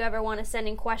 If you ever want to send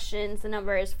in questions, the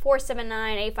number is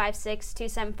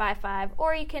 479-856-2755,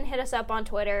 or you can hit us up on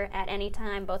Twitter at any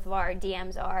time. Both of our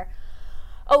DMs are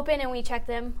open, and we check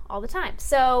them all the time.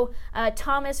 So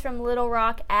Thomas from Little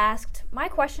Rock asked, my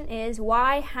question is,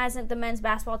 why hasn't the men's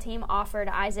basketball team offered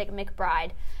Isaac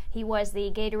McBride? He was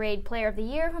the Gatorade Player of the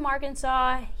Year from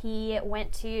Arkansas. He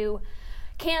went to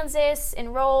Kansas,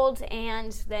 enrolled,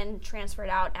 and then transferred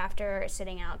out after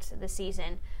sitting out the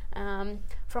season.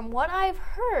 From what I've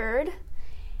heard,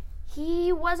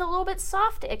 he was a little bit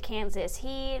soft at Kansas.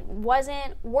 He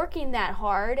wasn't working that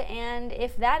hard, and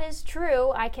if that is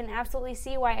true, I can absolutely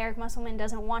see why Eric Musselman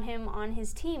doesn't want him on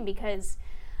his team, because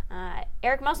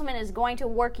Eric Musselman is going to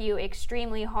work you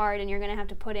extremely hard, and you're going to have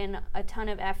to put in a ton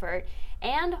of effort.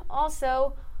 And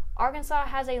also, Arkansas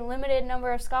has a limited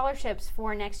number of scholarships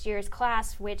for next year's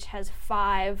class, which has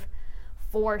 5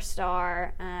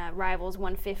 4-star Rivals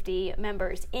 150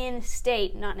 members in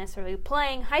state, not necessarily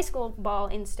playing high school ball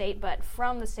in state, but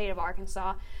from the state of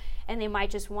Arkansas, and they might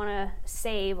just want to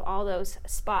save all those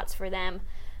spots for them.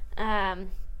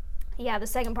 The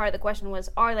second part of the question was,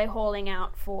 are they holding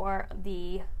out for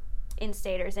the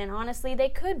in-staters? And honestly, they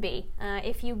could be.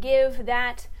 If you give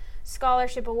that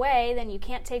scholarship away, then you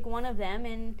can't take one of them,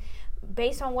 and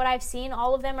based on what I've seen,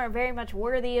 all of them are very much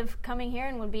worthy of coming here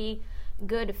and would be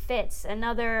good fits.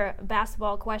 Another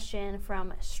basketball question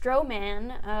from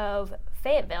Stroman of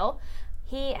Fayetteville.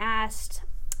 He asked,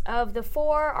 of the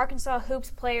 4 Arkansas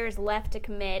Hoops players left to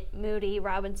commit, Moody,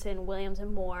 Robinson, Williams,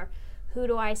 and Moore, who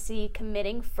do I see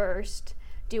committing first?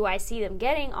 Do I see them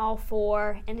getting all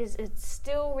 4? And is it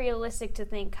still realistic to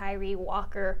think Kyrie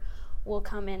Walker will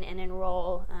come in and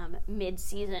enroll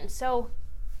mid-season? So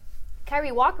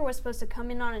Kyrie Walker was supposed to come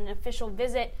in on an official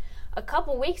visit a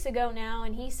couple weeks ago now,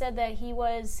 and he said that he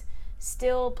was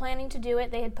still planning to do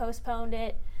it. They had postponed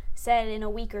it, said in a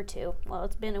week or 2. Well,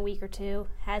 it's been a week or 2,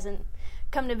 hasn't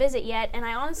come to visit yet, and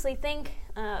I honestly think,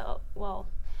 a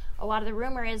lot of the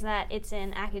rumor is that it's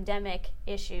an academic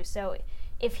issue. So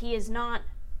if he is not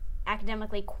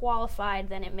academically qualified,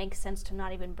 then it makes sense to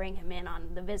not even bring him in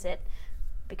on the visit,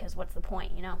 because what's the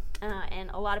point, and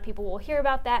a lot of people will hear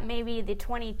about that. Maybe the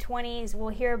 2020s will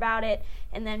hear about it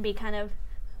and then be kind of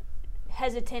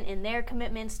hesitant in their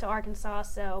commitments to Arkansas,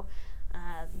 so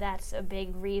that's a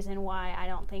big reason why I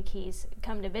don't think he's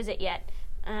come to visit yet.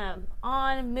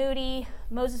 On Moody,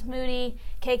 Moses Moody,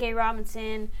 KK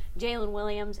Robinson, Jalen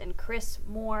Williams, and Chris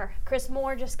Moore. Chris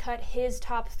Moore just cut his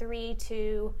top 3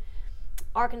 to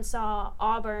Arkansas,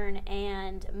 Auburn,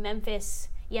 and Memphis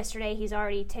yesterday. He's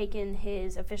already taken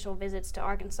his official visits to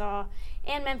Arkansas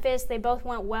and Memphis. They both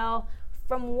went well.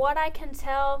 From what I can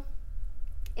tell,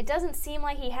 it doesn't seem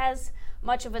like he has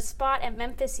much of a spot at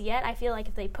Memphis yet. I feel like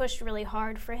if they pushed really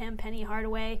hard for him, Penny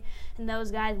Hardaway and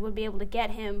those guys would be able to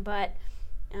get him, but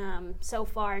so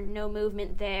far no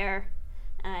movement there.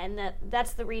 And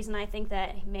that's the reason I think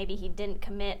that maybe he didn't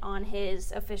commit on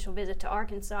his official visit to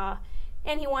Arkansas.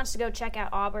 And he wants to go check out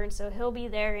Auburn, so he'll be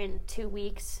there in 2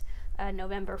 weeks,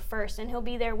 November 1st. And he'll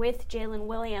be there with Jalen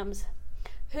Williams,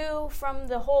 who from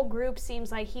the whole group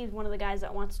seems like he's one of the guys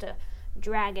that wants to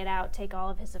drag it out, take all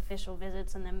of his official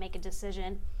visits, and then make a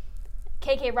decision.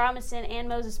 KK Robinson and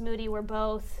Moses Moody were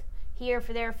both here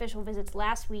for their official visits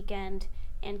last weekend,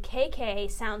 and KK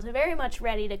sounds very much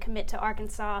ready to commit to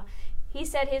Arkansas. He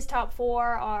said his top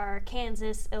 4 are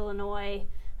Kansas, Illinois,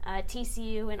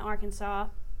 TCU, and Arkansas.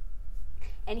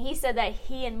 And he said that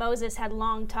he and Moses had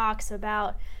long talks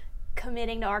about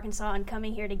committing to Arkansas and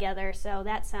coming here together, so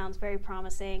that sounds very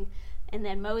promising. And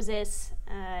then Moses,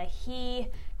 he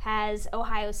has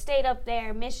Ohio State up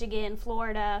there, Michigan,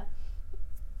 Florida,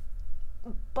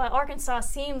 but Arkansas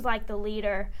seems like the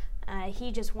leader.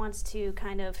 He just wants to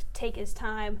kind of take his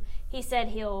time. He said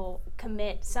he'll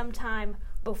commit sometime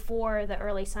before the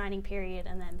early signing period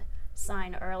and then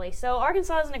sign early. So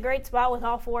Arkansas is in a great spot with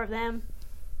all 4 of them.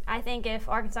 I think if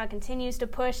Arkansas continues to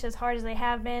push as hard as they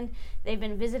have been, they've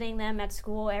been visiting them at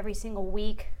school every single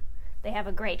week, they have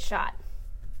a great shot.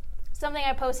 Something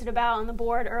I posted about on the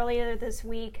board earlier this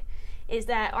week is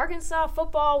that Arkansas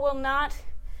football will not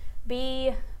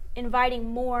be inviting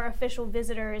more official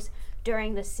visitors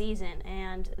during the season,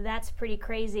 and that's pretty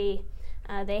crazy.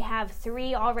 They have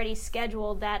 3 already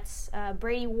scheduled. That's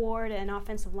Brady Ward, an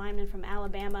offensive lineman from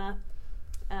Alabama,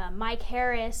 Mike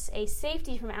Harris, a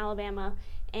safety from Alabama,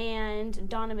 and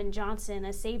Donovan Johnson,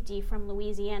 a safety from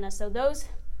Louisiana. So those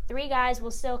 3 guys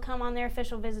will still come on their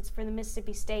official visits for the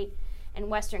Mississippi State and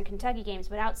Western Kentucky games.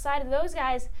 But outside of those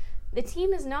guys, the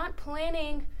team is not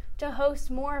planning to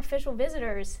host more official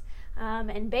visitors.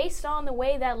 And based on the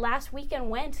way that last weekend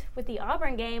went with the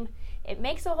Auburn game, it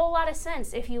makes a whole lot of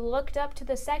sense. If you looked up to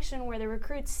the section where the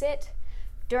recruits sit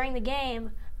during the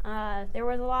game, there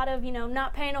was a lot of,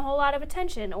 not paying a whole lot of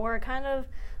attention or kind of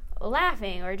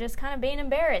laughing or just kind of being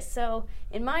embarrassed. So,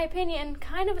 in my opinion,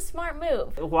 kind of a smart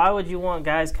move. Why would you want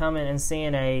guys coming and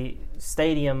seeing a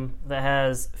stadium that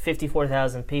has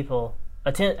 54,000 people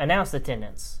announced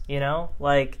attendance,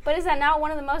 But is that not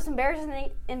one of the most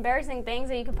embarrassing things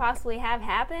that you could possibly have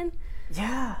happen?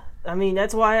 Yeah, I mean,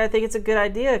 that's why I think it's a good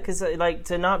idea, because like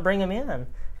to not bring him in.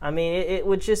 I mean, it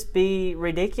would just be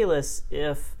ridiculous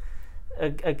if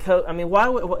a coach. I mean,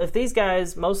 if these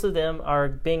guys, most of them are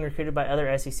being recruited by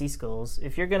other SEC schools.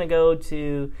 If you're going to go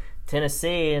to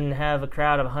Tennessee and have a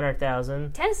crowd of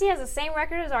 100,000. Tennessee has the same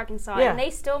record as Arkansas, and they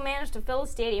still managed to fill the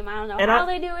stadium. I don't know how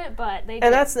they do it, but they do.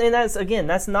 And that's again,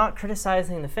 that's not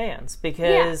criticizing the fans,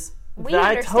 because I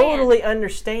understand. totally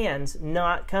understand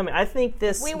not coming. I think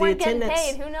if we weren't getting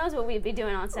paid, who knows what we'd be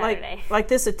doing on Saturday. Like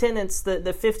this attendance,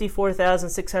 the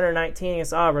 54,619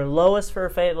 against Auburn, lowest for a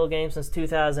Fayetteville game since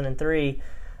 2003.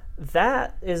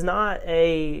 That is not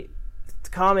a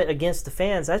comment against the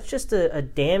fans. That's just a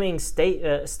damning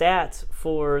stat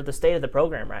for the state of the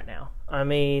program right now. I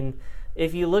mean,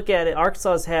 if you look at it,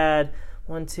 Arkansas's had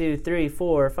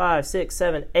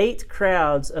 8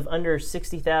 crowds of under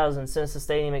 60,000 since the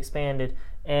stadium expanded,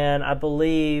 and I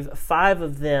believe 5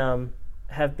 of them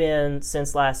have been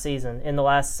since last season in the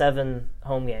last 7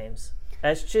 home games.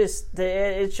 It's just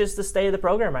the state of the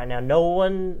program right now. No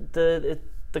one, the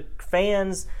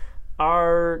fans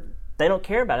they don't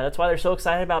care about it. That's why they're so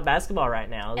excited about basketball right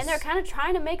now. And they're kind of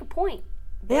trying to make a point.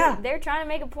 They're trying to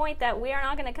make a point that we are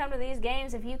not going to come to these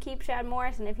games if you keep Chad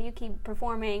Morris and if you keep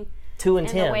performing 2 and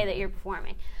 10 in the way that you're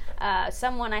performing.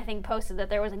 Someone, I think, posted that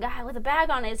there was a guy with a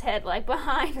bag on his head, like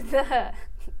behind the.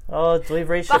 We've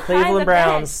reached the Cleveland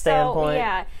Browns standpoint. So,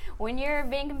 yeah, when you're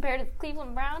being compared to the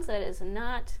Cleveland Browns, that is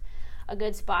not a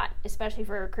good spot, especially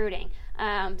for recruiting.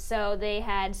 So they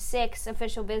had 6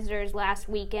 official visitors last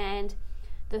weekend.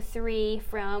 The 3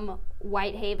 from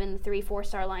Whitehaven, the 3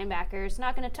 4-star linebackers.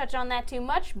 Not going to touch on that too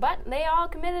much, but they all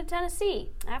committed to Tennessee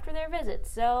after their visit.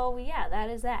 So, yeah, that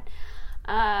is that.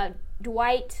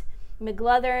 Dwight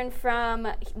McGlothern from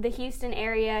the Houston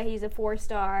area. He's a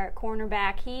 4-star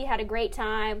cornerback. He had a great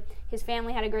time. His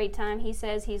family had a great time. He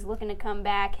says he's looking to come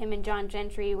back. Him and John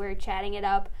Gentry were chatting it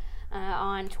up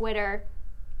on Twitter.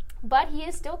 But he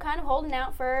is still kind of holding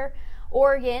out for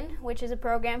Oregon, which is a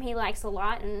program he likes a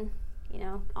lot, and you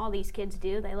know, all these kids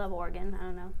do. They love Oregon. I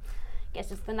don't know. I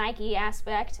guess it's the Nike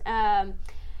aspect.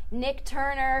 Nick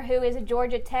Turner, who is a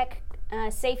Georgia Tech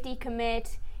safety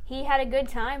commit, he had a good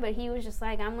time, but he was just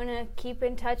like, I'm going to keep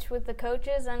in touch with the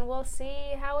coaches, and we'll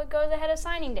see how it goes ahead of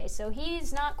signing day. So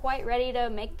he's not quite ready to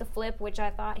make the flip, which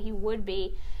I thought he would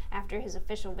be after his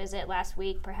official visit last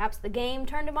week. Perhaps the game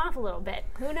turned him off a little bit.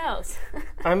 Who knows?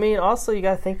 I mean, also, you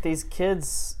got to think these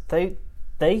kids, they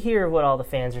hear what all the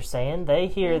fans are saying. They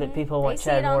hear that people want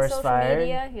Chad Morris fired.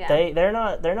 Yeah. They're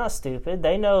not stupid.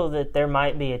 They know that there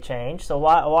might be a change. So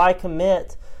why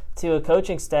commit to a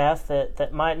coaching staff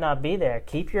that might not be there?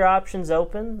 Keep your options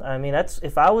open. I mean,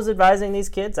 if I was advising these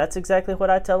kids, that's exactly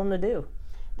what I'd tell them to do.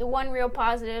 The one real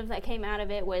positive that came out of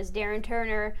it was Darren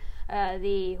Turner,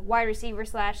 the wide receiver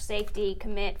 / safety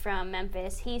commit from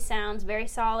Memphis. He sounds very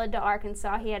solid to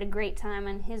Arkansas. He had a great time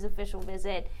on his official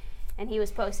visit. And he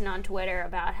was posting on Twitter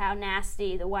about how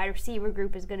nasty the wide receiver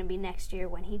group is going to be next year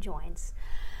when he joins.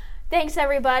 Thanks,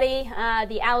 everybody.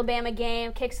 The Alabama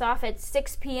game kicks off at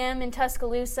 6 p.m. in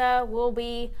Tuscaloosa. We'll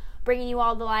be bringing you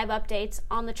all the live updates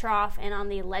on the Trough and on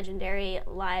the legendary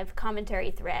live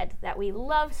commentary thread that we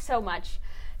love so much.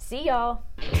 See y'all.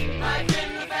 Life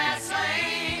in the fast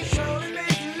lane, surely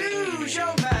make you lose your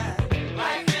mind.